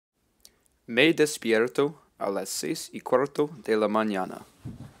Me despierto a las 6:15 de la mañana.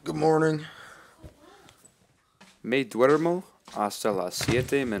 Good morning. Me duermo hasta las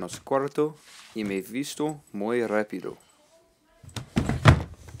 7:15 y me visto muy rápido.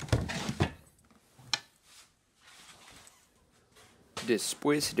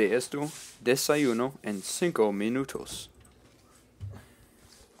 Después de esto, desayuno en 5 minutos.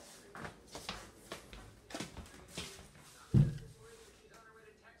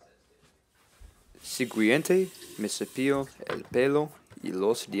 Siguiente, me cepillo el pelo y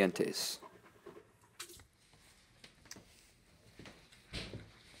los dientes.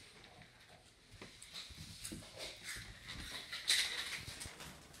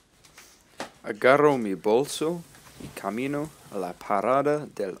 Agarro mi bolso y camino a la parada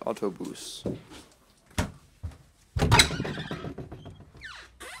del autobús.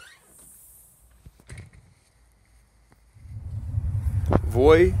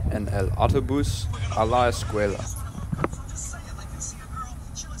 Voy en el autobús a la escuela.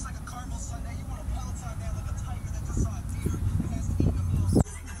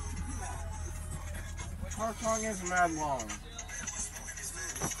 Our tongue is mad long.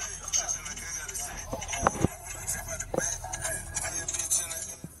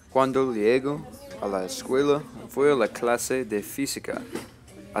 Cuando llego a la escuela, voy a la clase de física.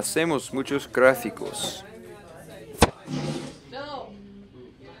 Hacemos muchos gráficos.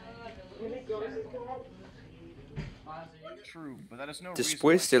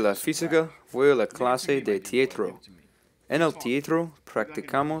 Después de la física, voy a la clase de teatro. En el teatro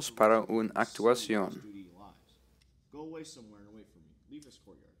practicamos para una actuación.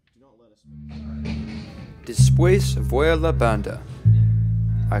 Después voy a la banda.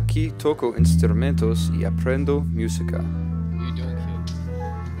 Aquí toco instrumentos y aprendo música.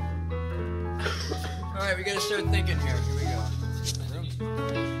 Alright, we gotta start thinking here. Here we go.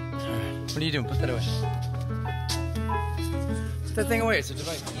 What are you doing? Put that away. Put that thing away, it's a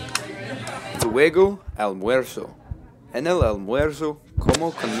device. Luego, almuerzo. En el almuerzo,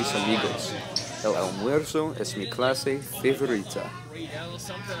 como con mis amigos. El almuerzo es mi clase favorita.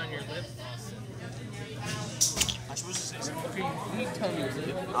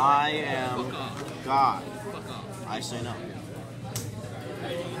 I am God. I say no.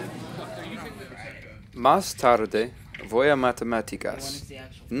 Más tarde, voy a matemáticas.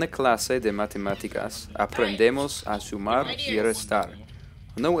 En la clase de matemáticas, aprendemos a sumar y restar.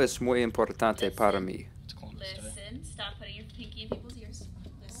 No es muy importante para mí. Listen. Stop putting your pinky in people's ears.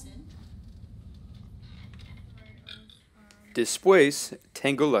 Listen. Después,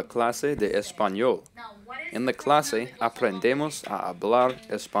 tengo la clase de español. En la clase, aprendemos a hablar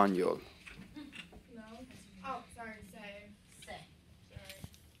español.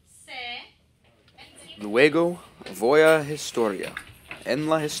 Luego, voy a historia. En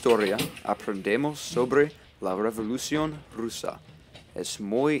la historia, aprendemos sobre la Revolución Rusa. Es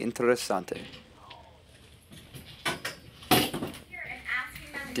muy interesante.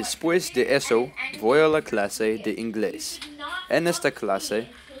 Después de eso, voy a la clase de inglés. En esta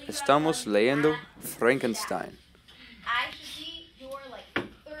clase, estamos leyendo Frankenstein. I should be your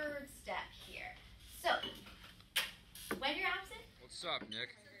third step here. So, when you're absent, What's up,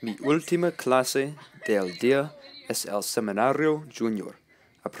 Nick? Mi última clase del día es el seminario junior.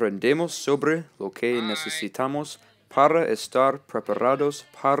 Aprendemos sobre lo que necesitamos para estar preparados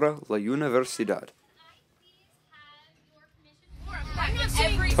para la universidad.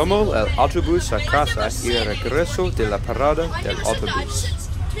 Tomo el autobús a casa y regreso de la parada del autobús.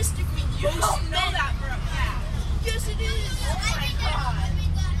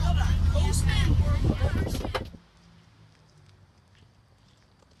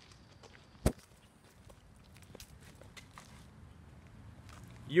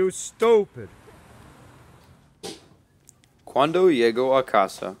 You stupid. Cuando llego a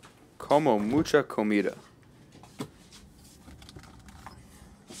casa, como mucha comida.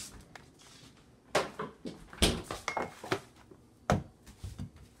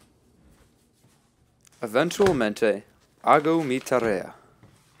 Eventualmente, hago mi tarea.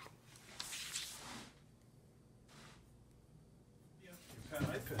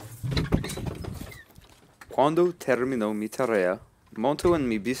 Cuando termino mi tarea, monto en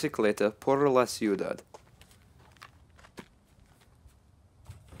mi bicicleta por la ciudad.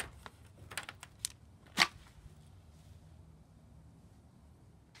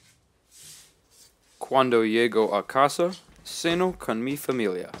 Cuando llego a casa, ceno con mi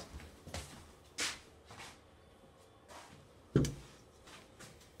familia.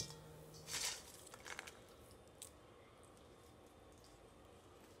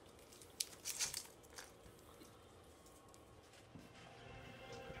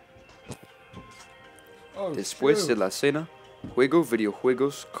 Después de la cena, juego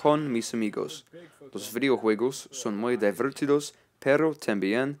videojuegos con mis amigos. Los videojuegos son muy divertidos, pero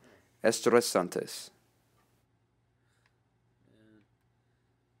también estresantes.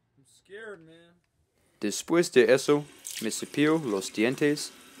 Después de eso, me cepillo los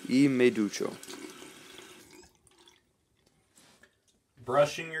dientes y me ducho.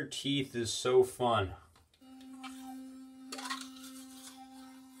 Brushing your teeth is so fun.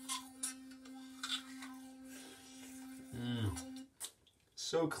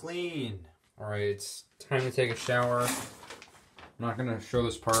 So clean. Alright, it's time to take a shower. I'm not going to show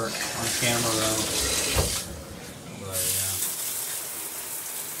this part on camera though. But yeah.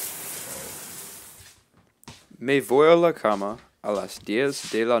 Me voy a la cama a las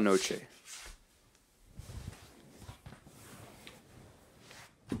 10 de la noche.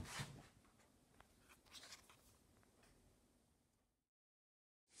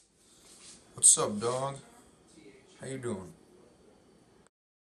 What's up, dog? How you doing?